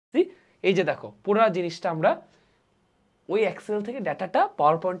এই যে দেখো পুরো জিনিসটা আমরা ওই এক্সেল থেকে ডাটাটা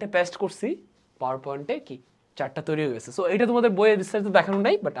পাওয়ার পয়েন্টে পেস্ট করছি, পাওয়ার পয়েন্টে কি চার্টটা তৈরি হয়ে গেছে। সো এটা তোমাদের বইয়ে বিস্তারিত দেখানো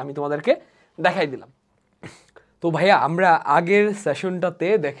নাই, বাট আমি তোমাদেরকে দেখাই দিলাম। তো ভাইয়া আমরা আগের সেশনটাতে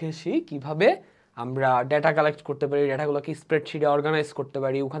দেখেছি কিভাবে আমরা ডেটা কালেক্ট করতে পারি, ডেটাগুলোকে স্প্রেডশিটে অর্গানাইজ করতে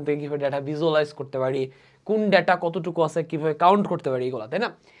পারি, ওখান থেকে কীভাবে ডেটা ভিজুয়ালাইজ করতে পারি, কোন ডেটা কতটুকু আছে কীভাবে কাউন্ট করতে পারি, এগুলো তাই না।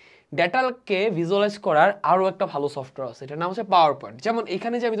 ডেটাকে ভিজুয়ালাইজ করার আরও একটা ভালো সফটওয়্যার আছে, এটার নাম হচ্ছে পাওয়ার পয়েন্ট। যেমন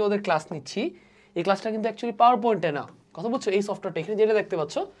এখানে যে আমি তোমাদের ক্লাস নিচ্ছি, এই ক্লাসটা কিন্তু অ্যাকচুয়ালি পাওয়ার পয়েন্টে না, কথা বুঝছো। এই সফটওয়্যারটা এখানে যেটা দেখতে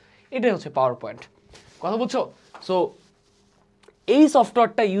পাচ্ছ এটাই হচ্ছে পাওয়ার পয়েন্ট, কথা বুঝছো। সো এই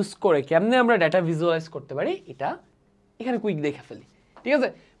সফটওয়্যারটা ইউজ করে কেমনে আমরা ডেটা ভিজুয়ালাইজ করতে পারি এটা এখানে কুইক দেখে ফেলি, ঠিক আছে।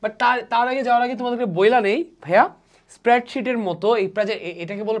 বাট তার আগে যাওয়ার আগে তোমাদেরকে বইলা নেই ভাইয়া, স্প্রেডশিটের মতো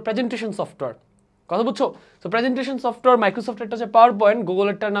এটাকে বলে প্রেজেন্টেশন সফটওয়্যার, কথা বুঝছো। তো প্রেজেন্টেশন সফটওয়্যার মাইক্রোসফটেরটা হচ্ছে পাওয়ার পয়েন্ট,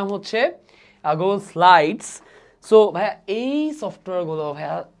 গুগলেরটার নাম হচ্ছে গুগল স্লাইডস। সো ভাইয়া এই সফটওয়্যারগুলো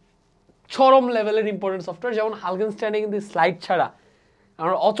ভাইয়া চরম লেভেলের ইম্পর্টেন্ট সফটওয়্যার। যেমন হালগেনস্টাইনে কিন্তু স্লাইড ছাড়া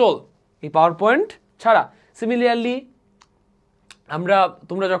আমরা অচল, এই পাওয়ার পয়েন্ট ছাড়া। সিমিলারলি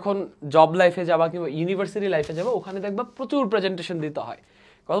তোমরা যখন জব লাইফে যাবা কিংবা ইউনিভার্সিটি লাইফে যাবা, ওখানে দেখবা প্রচুর প্রেজেন্টেশন দিতে হয়,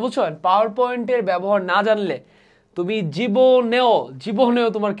 কথা বুঝছো। পাওয়ার পয়েন্টের ব্যবহার না জানলে তুমি জীবনেও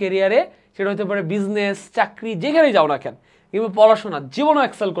তোমার কেরিয়ারে, সেটা হতে পারে বিজনেস, চাকরি, যেখানেই যাও না কেন, কিংবা পড়াশোনা, জীবনেও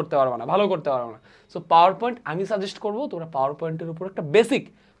এক্সেল করতে পারবে না, ভালো করতে পারবে না। সো পাওয়ার পয়েন্ট আমি সাজেস্ট করবো তোমরা পাওয়ার পয়েন্টের উপর একটা বেসিক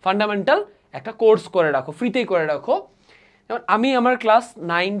ফান্ডামেন্টাল একটা কোর্স করে রাখো, ফ্রিতেই করে রাখো। যেমন আমি আমার ক্লাস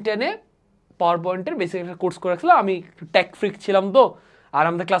 9-10-এ পাওয়ার পয়েন্টের বেসিক একটা কোর্স করে রাখছিলাম। আমি টেক ফ্রিক ছিলাম তো, আর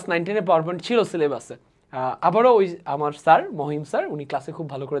আমাদের ক্লাস 9-10-এ পাওয়ার পয়েন্ট ছিল সিলেবাসে। আবারও ওই আমার স্যার মহিম স্যার, উনি ক্লাসে খুব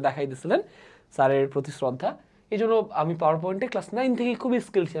ভালো করে দেখাই দিয়েছিলেন, স্যারের প্রতি শ্রদ্ধা। এই জন্য আমি পাওয়ার পয়েন্টে ক্লাস 9 থেকে খুবই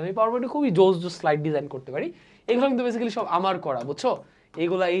স্কিল ছিলাম, আমি পাওয়ার পয়েন্টে খুবই জোস স্লাইড ডিজাইন করতে পারি। এগুলো কিন্তু বেসিক্যালি সব আমার করা, বুঝছো।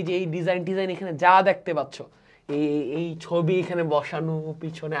 এইগুলা এই যে এই ডিজাইন এখানে যা দেখতে পাচ্ছ, এই ছবি এখানে বসানো,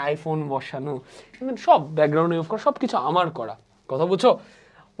 পিছনে আইফোন বসানো, সব ব্যাকগ্রাউন্ড ইউজ করা, সব কিছু আমার করা, কথা বুঝছো।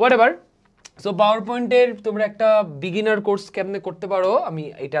 What ever. সো পাওয়ার পয়েন্টের তোমরা একটা বিগিনার কোর্স কেমনে করতে পারো আমি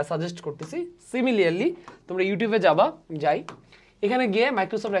এটা সাজেস্ট করতেছি। সিমিলারলি তোমরা ইউটিউবে যাই, এখানে গিয়ে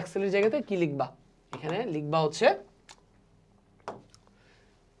মাইক্রোসফট এক্সেলের জায়গাতে কি লিখবা, এখানে লিখবা হচ্ছে,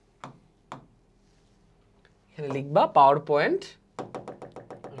 এখানে লিখবা পাওয়ার পয়েন্ট,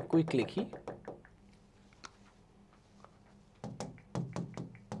 কুইক লিখি,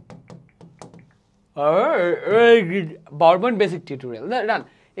 power point basic tutorial run.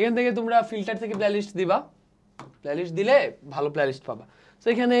 এখান থেকে তোমরা ফিল্টার থেকে প্লেলিস্ট দিবা, প্লেলিস্ট দিলে ভালো প্লেলিস্ট পাবা। সো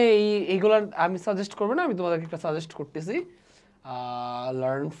এখানে এইগুলো আমি সাজেস্ট করবো না, আমি তোমাদেরকে একটা সাজেস্ট করতেছি,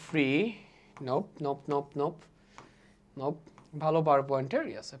 লার্ন ফ্রি, নোপ ভালো পাওয়ার পয়েন্টের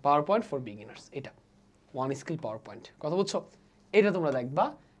আছে, পাওয়ার পয়েন্ট ফর বিগিনার্স, এটা ওয়ান স্কিল পাওয়ার পয়েন্ট, কথা বুঝছো। এটা তোমরা দেখবা,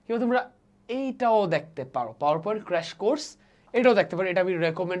 কিংবা তোমরা এইটাও দেখতে পারো, পাওয়ার পয়েন্ট ক্র্যাশ কোর্স, এটাও দেখতে পারো, এটা আমি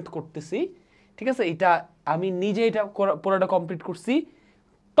রেকমেন্ড করতেছি, ঠিক আছে। এটা আমি নিজে এটা পুরোটা কমপ্লিট করছি,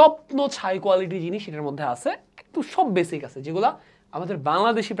 টপ নোচ হাই কোয়ালিটি জিনিস এটার মধ্যে আছে, একটু সব বেসিক আছে যেগুলো আমাদের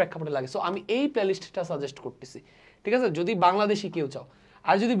বাংলাদেশি প্রেক্ষাপটে লাগে। সো আমি এই প্লেলিস্টটা সাজেস্ট করতেছি, ঠিক আছে, যদি বাংলাদেশি কেউ চাও।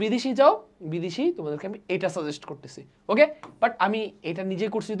 আর যদি বিদেশি চাও, বিদেশি তোমাদেরকে আমি এটা সাজেস্ট করতেছি, ওকে। বাট আমি এটা নিজে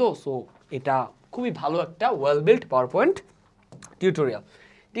করছি তো, সো এটা খুবই ভালো একটা well build power point tutorial,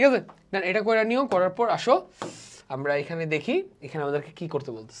 ঠিক আছে। দেন এটা করে নিও, করার পর আসো আমরা এখানে দেখি এখানে আমাদেরকে কি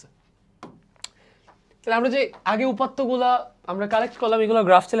করতে বলতেছে। তাহলে আমরা যে আগে উপাত্তগুলো আমরা কালেক্ট করলাম, এগুলো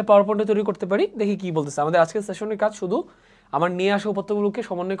গ্রাফ চাইলে পাওয়ার পয়েন্টে তৈরি করতে পারি। দেখি কি বলতেছে। আমাদের আজকের সেশনের কাজ শুধু আমার নিয়ে আসা উপাত্তগুলোকে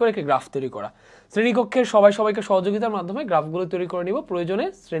সমন্বয় করে একটি গ্রাফ তৈরি করা। শ্রেণীকক্ষের সবাইকে সহযোগিতার মাধ্যমে গ্রাফগুলো তৈরি করে নিব, প্রয়োজনে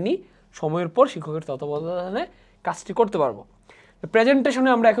শ্রেণী সময়ের পর শিক্ষকের তত্ত্বাবধানে কাজটি করতে পারবো। প্রেজেন্টেশনে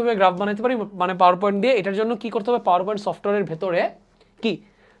আমরা একইভাবে গ্রাফ বানাতে পারি, মানে পাওয়ার পয়েন্ট দিয়ে। এটার জন্য কি করতে হবে, পাওয়ার পয়েন্ট সফটওয়্যারের ভেতরে কি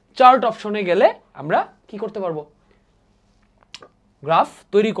চার্ট অপশনে গেলে আমরা কি করতে পারবো, গ্রাফ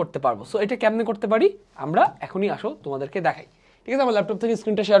তৈরি করতে পারবো। সো এটা কেমনে করতে পারি আমরা এখনই আসো তোমাদেরকে দেখাই, ঠিক আছে। আমার ল্যাপটপ থেকে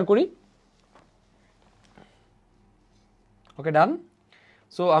স্ক্রিনটা শেয়ার করি, ওকে ডান।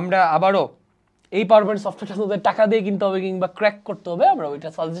 সো আমরা আবারও এই পাওয়ার পয়েন্ট সফটওয়্যারটা তোমাদের টাকা দিয়ে কিনতে হবে কিংবা ক্র্যাক করতে হবে, আমরা ওইটা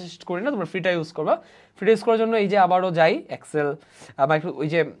সাজেস্ট করি না, তোমরা ফ্রিটা ইউজ করবা। ফ্রিটা ইউজ করার জন্য এই যে আবারও যাই এক্সেল, ওই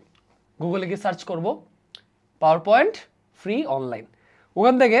যে গুগলে গিয়ে সার্চ করব পাওয়ার পয়েন্ট ফ্রি অনলাইন,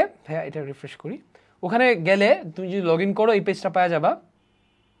 ওখান থেকে হ্যাঁ এটা রিফ্রেশ করি, ওখানে গেলে তুমি যদি লগ ইন করো এই পেজটা পাওয়া যাবা।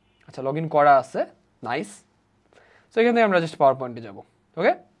 আচ্ছা লগ ইন করা আছে, নাইস। সো এখান থেকে আমরা জাস্ট পাওয়ার পয়েন্টে যাবো,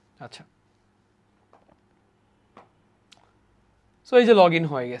 ওকে। আচ্ছা সো এই যে লগ ইন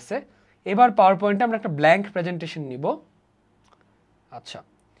হয়ে গেছে, এবার পাওয়ার পয়েন্টে আমরা একটা ব্ল্যাঙ্ক প্রেজেন্টেশন নিব। আচ্ছা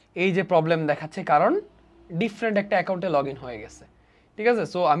এই যে প্রবলেম দেখাচ্ছে কারণ ডিফারেন্ট একটা অ্যাকাউন্টে লগ ইন হয়ে গেছে, ঠিক আছে।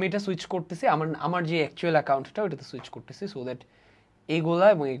 সো আমি এটা সুইচ করতেছি, আমার যে অ্যাকচুয়াল অ্যাকাউন্টটা ওইটাতে সুইচ করতেছি, সো দ্যাট এইগুলা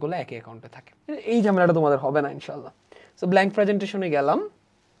এবং এইগুলা একই অ্যাকাউন্টে থাকে। এই ঝামেলাটা তোমাদের হবে না ইনশাল্লাহ। সো ব্ল্যাঙ্ক প্রেজেন্টেশনে গেলাম,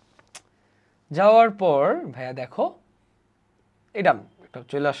 যাওয়ার পর ভাইয়া দেখো এটা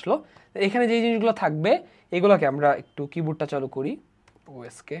চলে আসলো। এখানে যে জিনিসগুলো থাকবে এগুলোকে আমরা একটু কিবোর্ডটা চালু করি,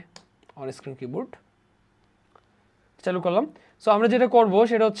 ওএসকে অন স্ক্রিন কিবোর্ড চালু করলাম। সো আমরা যেটা করব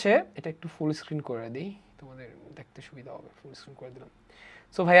সেটা হচ্ছে এটা একটু ফুল স্ক্রিন করে দিই, তোমাদের দেখতে সুবিধা হবে। ফুল স্ক্রিন করে দিলাম।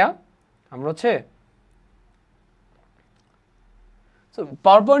 সো ভাইয়া আমরা হচ্ছে সো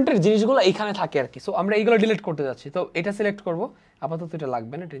পাওয়ার পয়েন্টের জিনিসগুলো এইখানে থাকে আর কি। সো আমরা এইগুলো ডিলিট করতে যাচ্ছি, তো এটা সিলেক্ট করব, আপাতত এটা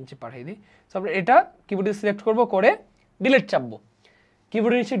লাগবে না, এটা নিচে পাঠিয়ে দিই। সো আমরা এটা কিবোর্ডে সিলেক্ট করব, করে ডিলিট চাপবো।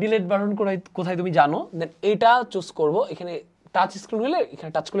 কিবোর্ডের নিচে ডিলিট বাটন কোথায় তুমি জানো, দেন এটা চুজ করব। এখানে টাচ স্ক্রিন হলে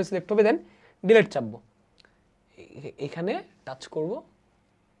এখানে টাচ করে সিলেক্ট হবে, দেন ডিলিট চাপবো। এখানে টাচ করব,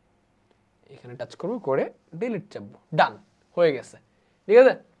 এখানে টাচ করব, করে ডিলিট চাপবো, ডান হয়ে গেছে। ঠিক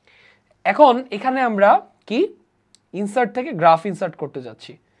আছে, এখন এখানে আমরা কি ইনসার্ট থেকে গ্রাফ ইনসার্ট করতে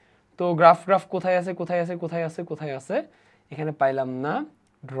যাচ্ছি। তো গ্রাফ কোথায় আছে কোথায় আছে কোথায় আছে কোথায় আছে, এখানে পাইলাম না।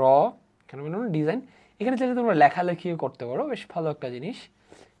 ড্র, এখানে বললাম ডিজাইন, এখানে চাইলে তোমরা লেখালেখিও করতে পারো, বেশ ভালো একটা জিনিস।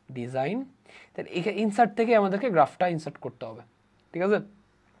 ডিজাইন, তাহলে এখানে ইনসার্ট থেকে আমাদেরকে গ্রাফটা ইনসার্ট করতে হবে। ঠিক আছে,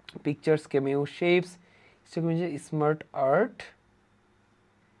 পিকচার্স, কেমিও, শেপস, স্মার্ট আর্ট,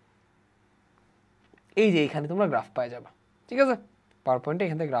 এই যে এখানে তোমরা গ্রাফ পাই যাবে। ঠিক আছে, পাওয়ার পয়েন্টে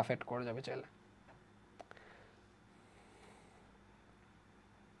এখান থেকে গ্রাফ অ্যাড করা যাবে চাইলে।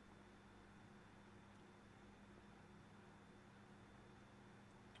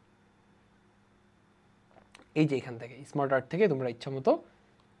 এই যে এখান থেকে স্মার্ট আর্ট থেকে তোমরা ইচ্ছা মতো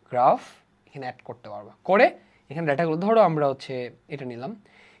গ্রাফ এখানে অ্যাড করতে পারবা। করে এখানে ডাটাগুলো ধরো আমরা হচ্ছে এটা নিলাম,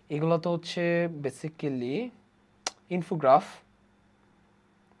 এগুলো তো হচ্ছে বেসিক্যালি ইনফোগ্রাফ।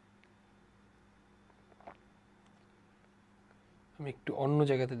 আমি একটু অন্য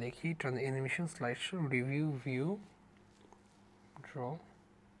জায়গাতে দেখি, animation, slide show, review, view, draw.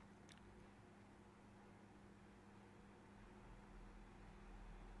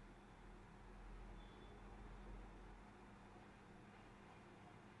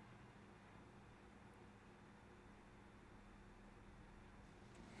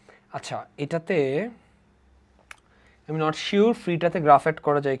 আচ্ছা, এটাতে আমি নট শিওর ফ্রিটাতে গ্রাফ অ্যাড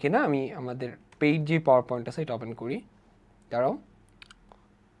করা যায় কিনা। আমি আমাদের পেইড যে পাওয়ার পয়েন্ট আছে এটা ওপেন করি, দাঁড়াও।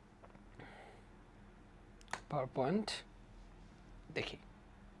 পাওয়ার পয়েন্ট দেখি,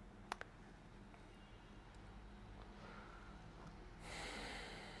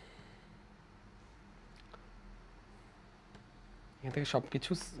 এখান থেকে সব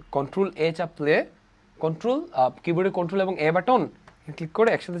কিছু কন্ট্রোল এ চাপলে, কন্ট্রোল কিবোর্ডে কন্ট্রোল এবং এ বাটন ক্লিক করে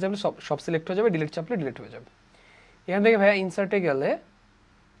একসাথে চাপলে সব সিলেক্ট হয়ে যাবে, ডিলিট চাপলে ডিলিট হয়ে যাবে। এখান থেকে ভাইয়া ইনসার্টে গেলে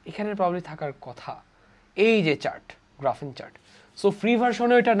এখানে প্রবলেম থাকার কথা এই যে chart, graphing chart. So free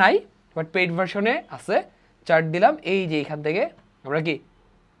ভার্সনে এটা নাই, বাট পেইড ভার্সনে আছে। চার্ট দিলাম, এই যে এখান থেকে আমরা কি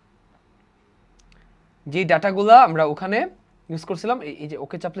যে ডাটাগুলা আমরা ওখানে ইউজ করছিলাম, এই যে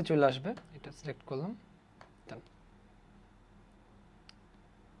ওকে চাপলে চলে আসবে, এটা সিলেক্ট করলাম।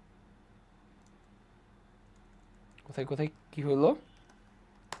 কোথায় কোথায় কি হলো,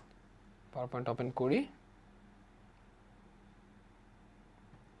 পাওয়ার পয়েন্ট ওপেন করি,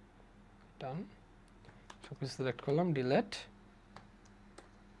 ডান, সবকিছু সিলেক্ট করলাম, ডিলিট।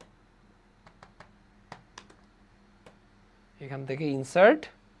 এখান থেকে ইনসার্ট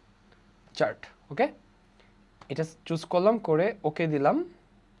চার্ট, ওকে, এটা চুজ করলাম, করে ওকে দিলাম।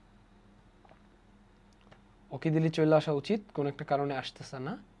 ওকে দিলে চলে আসা উচিত, কোন একটা কারণে আসতেছে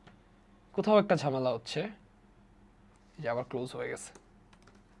না, কোথাও একটা ঝামেলা হচ্ছে, যে আবার ক্লোজ হয়ে গেছে।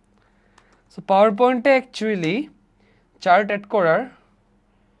 সো পাওয়ার পয়েন্টে অ্যাকচুয়ালি চার্ট অ্যাড করার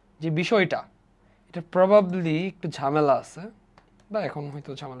যে বিষয়টা, এটা প্রবাবলি একটু ঝামেলা আছে, বা এখন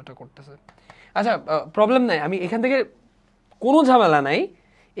হয়তো ঝামেলাটা করতেছে। আচ্ছা, প্রবলেম নাই, আমি এখান থেকে কোনো ঝামেলা নাই।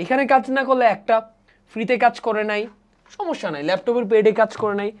 এখানে কাজ না করলে একটা ফ্রিতে কাজ করে নাই, সমস্যা নাই। ল্যাপটপের পেডে কাজ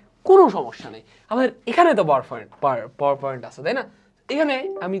করে নাই, কোনো সমস্যা নেই। আমাদের এখানে তো পাওয়ার পয়েন্ট আছে, তাই না? এখানে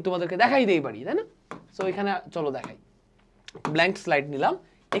আমি তোমাদেরকে দেখাই দিই পারি, তাই না? সো এখানে চলো দেখাই। ব্ল্যাঙ্ক স্লাইড নিলাম,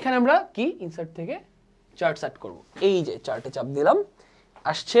 এখানে আমরা কি ইনসার্ট থেকে চার্ট সেট করব। এই যে চার্টে চাপ দিলাম,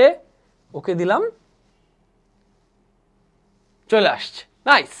 আসছে, ওকে দিলাম, চলে আসছে,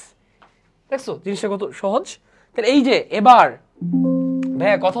 নাইস। দেখছো জিনিসটা কত সহজ। তাহলে এই যে এবার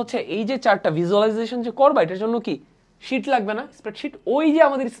ভাইয়া কথা হচ্ছে, এই যে চার্টটা ভিজুয়ালাইজেশন যে করবা, এটার জন্য কি শিট লাগবে না, স্প্রেডশিট। ওই যে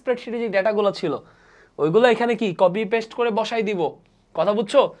আমাদের স্প্রেডশিটে যে ডাটাগুলো ছিল ওইগুলো এখানে কি কপি পেস্ট করে বসাই দিব, কথা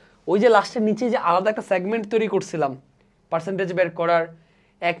বুঝছো? ওই যে লাস্টের নিচে যে আলাদা একটা সেগমেন্ট তৈরি করছিলাম পার্সেন্টেজ বের করার,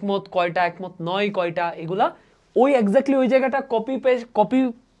 একমত কয়টা, একমত নয় কয়টা, এগুলা ওই এক্স্যাক্টলি ওই জায়গাটা কপি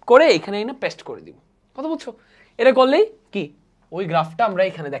করে এখানে এনে পেস্ট করে দিব, কথা বুঝছো? এটা করলেই কি ওই গ্রাফটা আমরা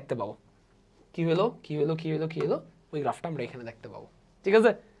এখানে দেখতে পাবো, কি হলো কি হলো কি হলো কি হলো, ওই গ্রাফটা আমরা এখানে দেখতে পাবো। ঠিক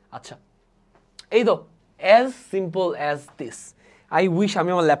আছে, আচ্ছা, এই তো as simple as this. I wish আমি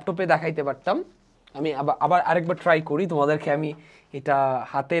আমার ল্যাপটপে দেখাইতে পারতাম। আমি আবার আরেকবার ট্রাই করি, তোমাদেরকে আমি এটা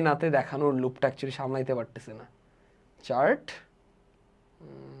হাতে নাতে দেখানোর লুপটা অ্যাকচুয়ালি সামলাইতে পারতেছি না। চার্ট,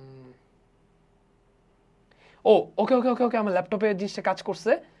 ও ওকে ওকে ওকে ওকে আমার ল্যাপটপে জিনিসটা কাজ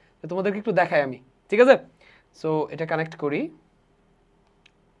করছে, তোমাদেরকে একটু দেখাই আমি, ঠিক আছে? সো এটা কানেক্ট করি,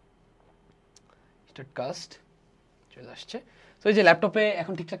 স্টার্ট কাস্ট চলে আসছে। তো এই যে ল্যাপটপে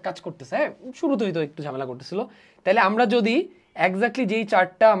এখন ঠিকঠাক কাজ করতেছে। হ্যাঁ, শুরুতে হয়তো একটু ঝামেলা করতেছিল। তাহলে আমরা যদি এক্স্যাক্টলি যেই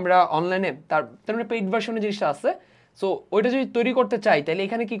চার্টটা আমরা অনলাইনে তার মানে পেইড ভার্সনে জিনিসটা আছে, সো ওইটা যদি তৈরি করতে চাই তাহলে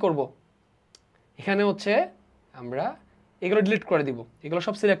এখানে কি করব, এখানে হচ্ছে আমরা এগুলো ডিলিট করে দিব, এগুলো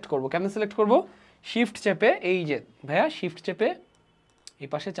সব সিলেক্ট করব। কেমন সিলেক্ট করব? শিফট চেপে, এই যে ভাইয়া শিফট চেপে এই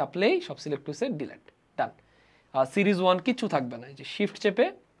পাশে চাপলেই সব সিলেক্ট হয়েছে, ডিলিট, ডান। সিরিজ 1 কিছু থাকবে না, এই যে শিফট চেপে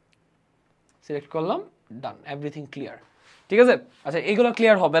সিলেক্ট করলাম, ডান, এভরিথিং ক্লিয়ার, ঠিক আছে? আচ্ছা, এইগুলো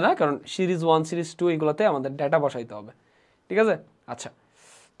ক্লিয়ার হবে না, কারণ সিরিজ 1 সিরিজ 2 এগুলোতে আমাদের ডেটা বসাইতে হবে, ঠিক আছে? আচ্ছা,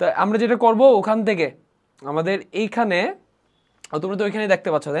 তো আমরা যেটা করব ওখান থেকে আমাদের এইখানে, তোমরা তো ওইখানে দেখতে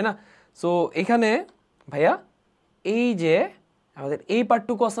পাচ্ছ তাই না? সো এখানে ভাইয়া এই যে আমাদের এই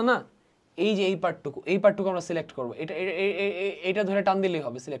পার্টটুকু আছে না, এই যে এই পার্টটুকু আমরা সিলেক্ট করব। এটা ধরে টান দিলেই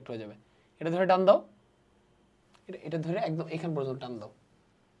হবে, সিলেক্ট হয়ে যাবে। এটা ধরে টান দাও, এটা ধরে একদম এখান পর্যন্ত টান দাও,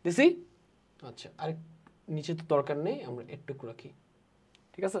 দিছি? আচ্ছা, আরেক নিচে তো দরকার নেই, আমরা একটু রাখি,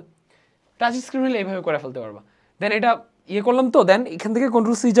 ঠিক আছে? টাচ স্ক্রিন হলে এইভাবে করে ফেলতে পারবা। দেন এটা ইয়ে করলাম তো, দেন এখান থেকে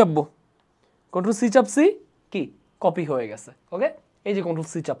কন্ট্রোল সি চাপবো, কন্ট্রোল সি চাপছি, কি কপি হয়ে গেছে। ওকে, এই যে কন্ট্রোল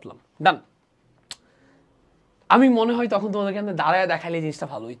সি চাপলাম, ডান। আমি মনে হয় তখন তোমাদেরকে আমি দাঁড়ায় দেখাইলে জিনিসটা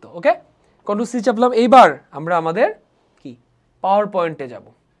ভালো হইতো। ওকে, কন্ট্রোল সি চাপলাম। এইবার আমরা আমাদের কি পাওয়ার পয়েন্টে যাব।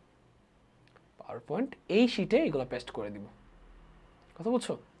 পাওয়ার পয়েন্ট এই শিটে এগুলো পেস্ট করে দিব, কথা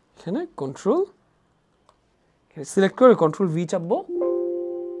বলছো? এখানে কন্ট্রোল সিলেক্ট করে কন্ট্রোল ভি চাপবো,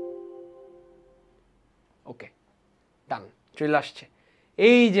 ওকে, ডান, চলে আসছে।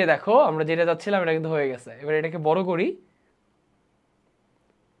 এই যে দেখো আমরা যেটা যাচ্ছিলাম এটা কিন্তু হয়ে গেছে। এবার এটাকে বড় করি,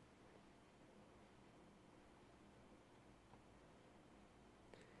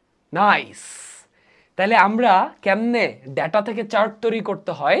 নাইস। তাহলে আমরা কেমনে ডেটা থেকে চার্ট তৈরি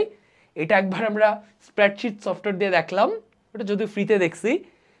করতে হয় এটা একবার আমরা স্প্রেডশিট সফটওয়্যার দিয়ে দেখলাম, ওটা যদি ফ্রিতে দেখছি।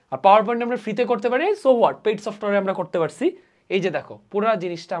 আর পাওয়ার পয়েন্ট আমরা ফ্রিতে করতে পারি, সো হোয়াট, পেইড সফটওয়্যারে আমরা করতে পারছি। এই যে দেখো পুরো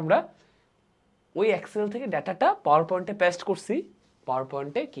জিনিসটা আমরা ওই এক্সেল থেকে ডাটাটা পাওয়ার পয়েন্টে পেস্ট করছি, পাওয়ার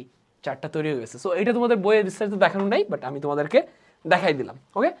পয়েন্টে কি চার্টটা তৈরি হয়ে গেছে। সো এটা তোমাদের বইয়ে বিস্তারিত দেখানো নাই, বাট আমি তোমাদেরকে দেখাই দিলাম।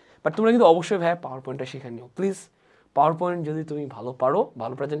 ওকে, বাট তোমরা কিন্তু অবশ্যই ভাই পাওয়ার পয়েন্টটা শিখে নিও প্লিজ। পাওয়ার পয়েন্ট যদি তুমি ভালো পারো,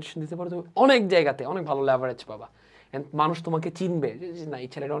 ভালো প্রেজেন্টেশন দিতে পারো, তুমি অনেক জায়গাতে অনেক ভালো লেভারেজ পাবা। এন্ড মানুষ তোমাকে চিনবে যে না, এই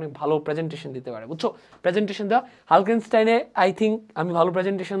ছেলেটা অনেক ভালো প্রেজেন্টেশন দিতে পারে, বুঝছো? প্রেজেন্টেশন দেওয়া হালকেনস্টাইনে আই থিঙ্ক আমি ভালো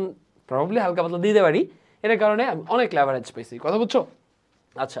প্রেজেন্টেশন প্রবাবলি হালকা পাতলা দিতে পারি, এর কারণে আমি অনেক লেভারেজ পেয়েছি, কথা বুঝছো?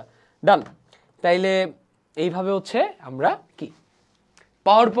 আচ্ছা, ডান। তাইলে এইভাবে হচ্ছে আমরা কি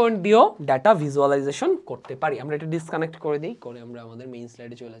পাওয়ার পয়েন্ট দিয়েও ডাটা ভিজুয়ালাইজেশন করতে পারি। আমরা এটা ডিসকানেক্ট করে দিই, করে আমরা আমাদের মেইন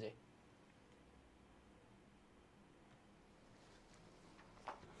স্লাইডে চলে যাই।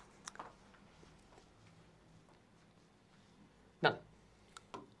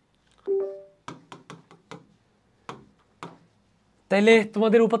 তাইলে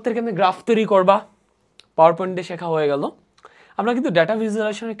তোমাদের উপর থেকে কেমন গ্রাফ তৈরি করবা পাওয়ার পয়েন্টে শেখা হয়ে গেল। আমরা কিন্তু ডাটা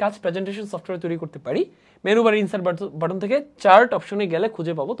ভিজুয়ালাইজেশনের কাজ প্রেজেন্টেশন সফটওয়্যার তৈরি করতে পারি। মেনু বার ইনসার্ট বাটন থেকে চার্ট অপশনে গেলে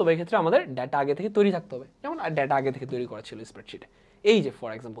খুঁজে পাবো, তবে এক্ষেত্রে আমাদের ডাটা আগে থেকে তৈরি থাকতে হবে। যেমন ডাটা আগে থেকে তৈরি করা ছিল স্প্রেডশিটে। এই যে ফর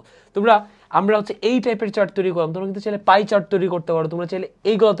এক্সাম্পল আমরা হচ্ছে এই টাইপের চার্ট তৈরি করলাম, তোমরা কিন্তু চাইলে পাই চার্ট তৈরি করতে পারো, তোমরা চাইলে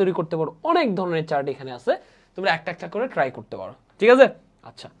এইগুলো তৈরি করতে পারো, অনেক ধরনের চার্ট এখানে আছে, তোমরা একটা একটা করে ট্রাই করতে পারো, ঠিক আছে?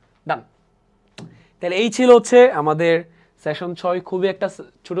 আচ্ছা, ডান। তাহলে এই ছিল হচ্ছে আমাদের সেশন 6। খুবই একটা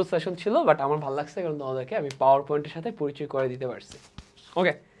ছোট সেশন ছিল, বাট আমার ভালো লাগছে কারণ তোমাদেরকে আমি পাওয়ার পয়েন্টের সাথে পরিচয় করে দিতে পারছি।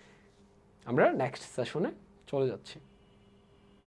 ওকে, আমরা নেক্সট সেশনে চলে যাচ্ছি।